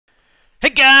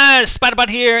Guys, Spiderbot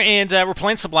here, and we're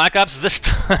playing some Black Ops this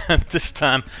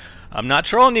time. I'm not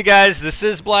trolling you guys. This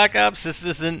is Black Ops. This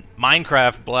isn't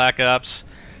Minecraft Black Ops.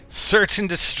 Search and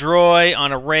destroy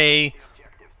on array.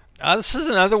 This is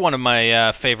another one of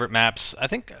my favorite maps. I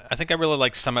think I really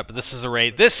like Summit, but this is array.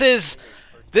 This is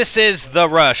the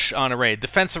rush on array.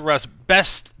 Defensive rush,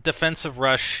 best defensive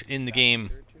rush in the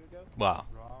game. Well,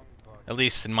 at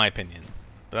least in my opinion.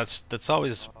 But that's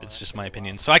always, it's just my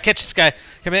opinion. So I catch this guy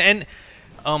come in, and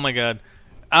oh my god,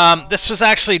 this was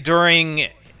actually during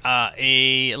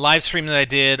a live stream that I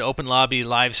did, open lobby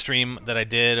live stream that I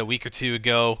did a week or two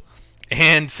ago,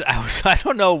 and I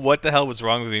don't know what the hell was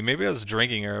wrong with me. Maybe I was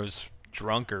drinking or I was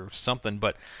drunk or something,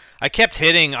 but I kept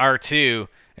hitting R2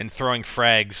 and throwing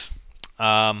frags,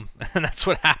 and that's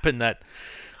what happened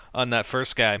on that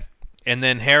first guy. And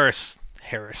then Harris,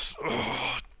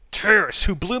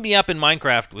 who blew me up in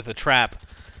Minecraft with a trap,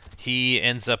 he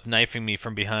ends up knifing me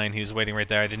from behind. He was waiting right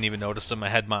there. I didn't even notice him. I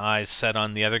had my eyes set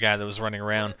on the other guy that was running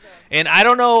around. And I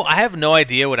don't know, I have no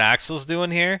idea what Axel's doing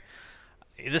here.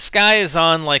 This guy is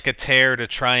on like a tear to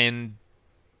try and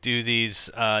do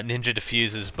these ninja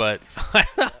diffuses, but I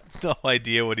have no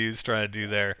idea what he was trying to do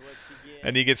there.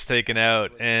 And he gets taken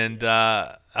out, and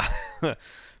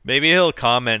maybe he'll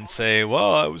comment and say,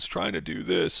 well, I was trying to do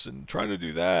this and trying to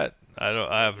do that.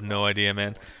 I have no idea,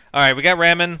 man. Alright, we got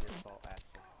Ramen.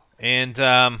 And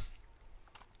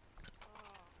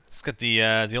it's got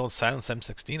the old Silence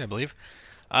M16, I believe.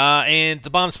 And the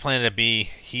bomb's planted at B.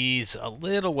 He's a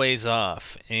little ways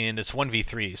off, and it's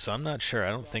 1v3, so I'm not sure.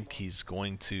 I don't think he's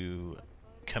going to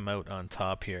come out on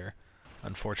top here,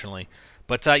 unfortunately.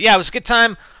 But yeah, it was a good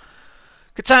time.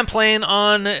 Good time playing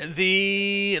on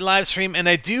the live stream, and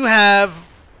I do have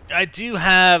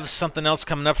something else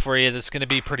coming up for you that's going to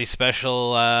be pretty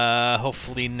special.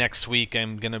 Hopefully next week.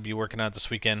 I'm going to be working on it this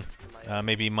weekend,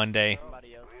 maybe Monday.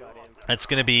 That's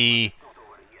going to be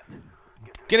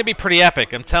pretty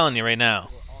epic. I'm telling you right now.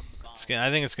 I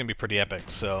think it's going to be pretty epic.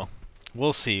 So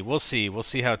we'll see. We'll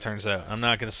see how it turns out. I'm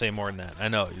not going to say more than that. I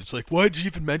know it's like, why'd you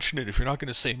even mention it if you're not going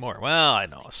to say more? Well, I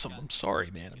know. I'm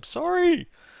sorry, man. I'm sorry.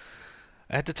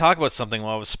 I had to talk about something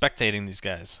while I was spectating these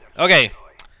guys. Okay.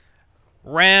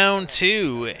 Round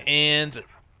 2, and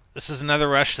this is another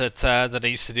rush that I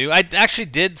used to do. I actually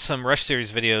did some Rush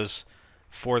Series videos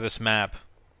for this map.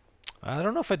 I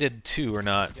don't know if I did 2 or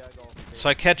not. So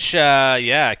I catch,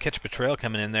 yeah, I catch Betrayal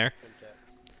coming in there.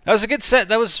 That was a good set.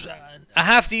 That was a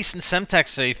half-decent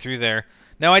Semtex that he threw there.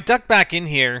 Now, I ducked back in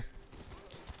here,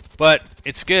 but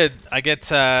it's good. I get,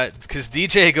 because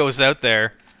DJ goes out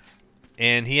there,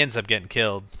 and he ends up getting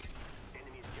killed.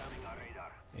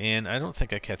 And I don't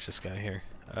think I catch this guy here.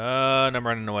 And I'm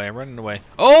running away.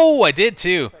 Oh, I did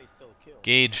too!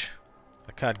 Gage.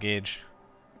 I caught Gage.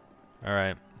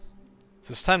 Alright.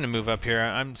 So it's time to move up here.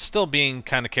 I'm still being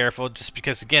kind of careful just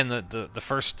because, again, the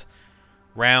first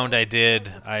round I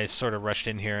did, I sort of rushed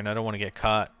in here, and I don't want to get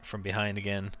caught from behind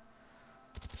again.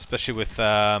 Especially with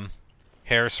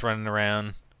Harris running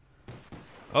around.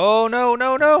 Oh, no!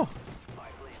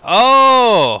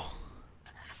 Oh!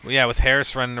 Well, yeah, with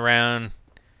Harris running around,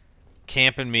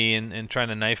 camping me and trying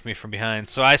to knife me from behind.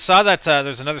 So I saw that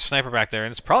there's another sniper back there,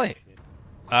 and it's probably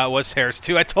was Harris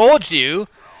too. I told you,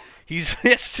 he's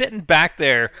sitting back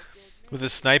there with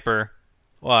his sniper.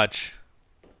 Watch.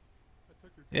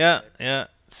 Yeah.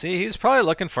 See, he was probably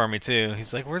looking for me too.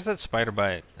 He's like, "Where's that spider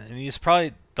bite?" And he's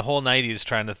probably the whole night he was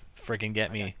trying to freaking get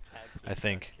me, I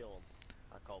think.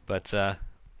 But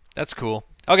that's cool.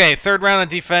 Okay, third round on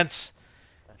defense.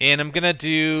 And I'm going to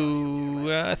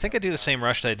do, I think I do the same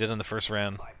rush that I did on the first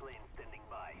round.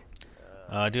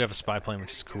 I do have a spy plane,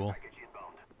 which is cool.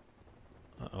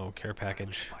 Uh-oh, care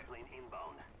package.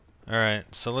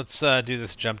 Alright, so let's do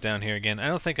this jump down here again. I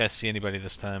don't think I see anybody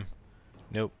this time.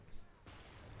 Nope.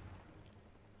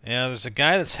 Yeah, there's a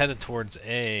guy that's headed towards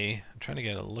A. I'm trying to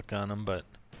get a look on him, but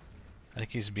I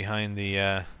think he's behind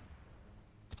the,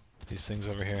 these things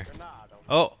over here.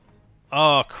 Oh!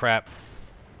 Oh, crap.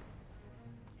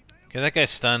 Okay, that guy's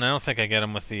stunned. I don't think I get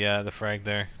him with the frag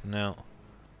there. No.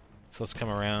 So let's come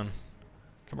around.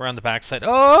 Come around the backside.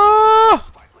 Oh!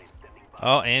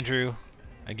 Oh, Andrew.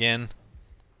 Again.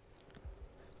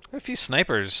 A few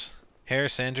snipers.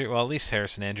 Harris, Andrew. Well, at least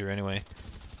Harris and Andrew anyway.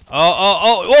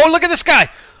 Oh, look at this guy!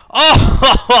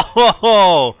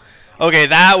 Oh! Okay,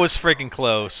 that was freaking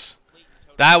close.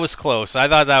 That was close. I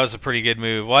thought that was a pretty good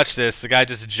move. Watch this. The guy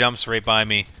just jumps right by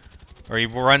me. Or he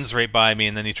runs right by me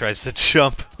and then he tries to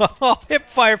jump. Oh, hip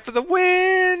fire for the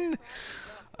win!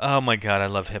 Oh my god, I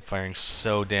love hip firing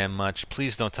so damn much.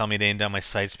 Please don't tell me to aim down my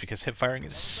sights because hip firing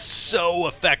is so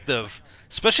effective.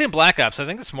 Especially in Black Ops. I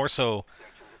think it's more so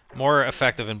More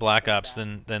effective in Black Ops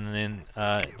than in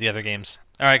the other games.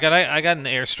 All right, I got an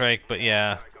airstrike, but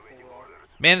yeah,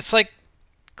 man, it's like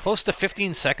close to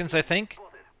 15 seconds, I think,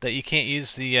 that you can't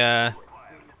use the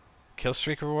kill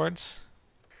streak rewards.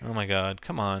 Oh my God,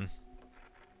 come on.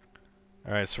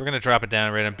 All right, so we're gonna drop it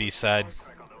down right on B side.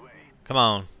 Come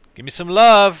on, give me some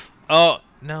love. Oh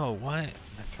no, why? Am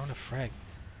I throwing a frag?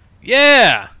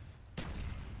 Yeah.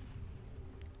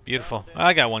 Beautiful.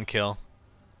 I got one kill.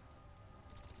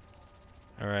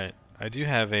 Alright. I do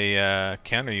have a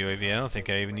counter UAV. I don't think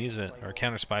I even use it. Or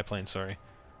counter spy plane, sorry.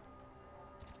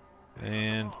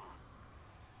 And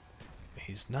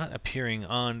he's not appearing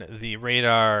on the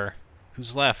radar.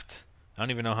 Who's left? I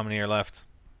don't even know how many are left.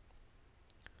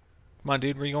 Come on,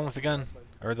 dude. Where are you going with the gun?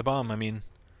 Or the bomb, I mean.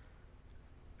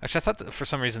 Actually, I thought that for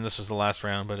some reason this was the last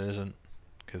round, but it isn't.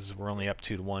 Because we're only up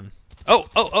 2-1. Oh!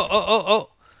 Oh! Oh! Oh! Oh! Oh!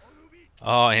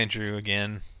 Oh, Andrew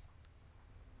again.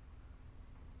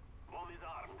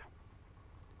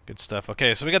 Good stuff.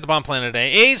 Okay, so we got the bomb planted A.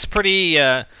 A's pretty.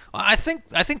 I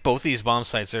think both these bomb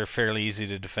sites are fairly easy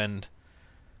to defend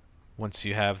once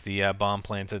you have the bomb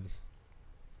planted.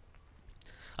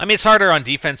 I mean, it's harder on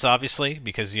defense, obviously,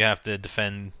 because you have to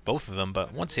defend both of them.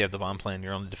 But once you have the bomb planted,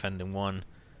 you're only defending one.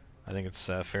 I think it's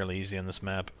fairly easy on this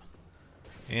map.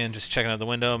 And just checking out the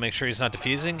window, make sure he's not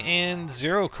defusing. And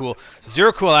Zero Cool.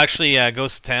 Zero Cool actually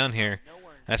goes to town here.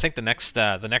 And I think the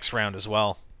next round as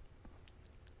well.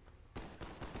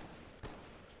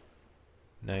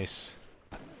 Nice.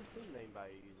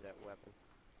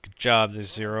 Good job,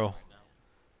 there's Zero.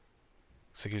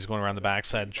 Looks like he was going around the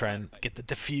backside to try and get the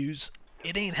defuse.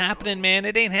 It ain't happening, man.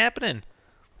 It ain't happening.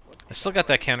 I still got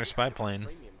that counter spy plane.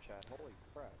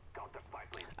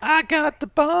 I got the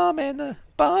bomb and the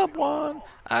bomb one.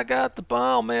 I got the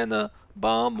bomb and the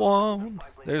bomb one.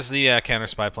 There's the counter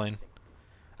spy plane.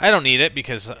 I don't need it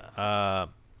because,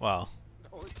 well,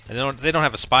 they don't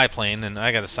have a spy plane, and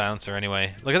I got a silencer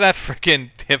anyway. Look at that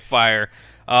freaking hip fire.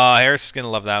 Harris is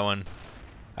gonna love that one.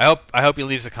 I hope he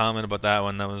leaves a comment about that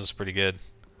one. That was pretty good.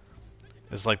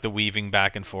 It's like the weaving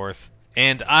back and forth.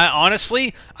 And I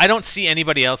honestly, I don't see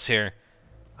anybody else here.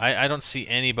 I don't see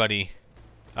anybody.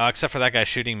 Except for that guy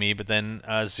shooting me, but then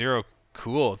Zero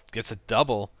Cool gets a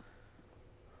double,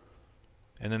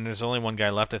 and then there's only one guy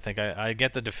left. I think I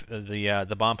get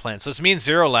the bomb plant. So it's me and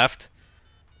Zero left.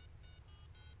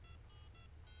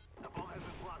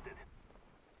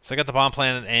 So I got the bomb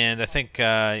plant, and I think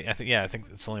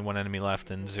it's only one enemy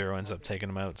left, and Zero ends up taking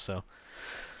him out. So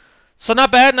not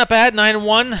bad, not bad.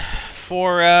 9-1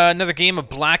 for another game of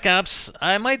Black Ops.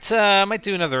 I might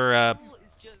do another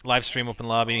live stream open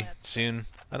lobby soon.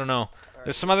 I don't know.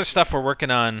 There's some other stuff we're working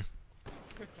on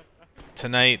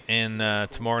tonight and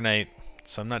tomorrow night,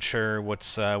 so I'm not sure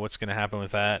what's going to happen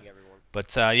with that.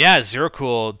 But yeah, Zero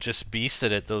Cool just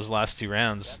beasted it those last 2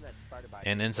 rounds,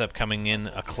 and ends up coming in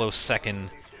a close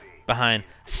second behind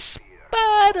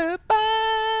Spider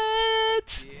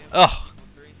Bites. Oh,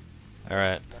 all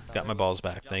right, got my balls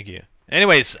back. Thank you.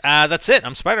 Anyways, that's it.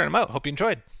 I'm Spider, and I'm out. Hope you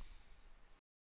enjoyed.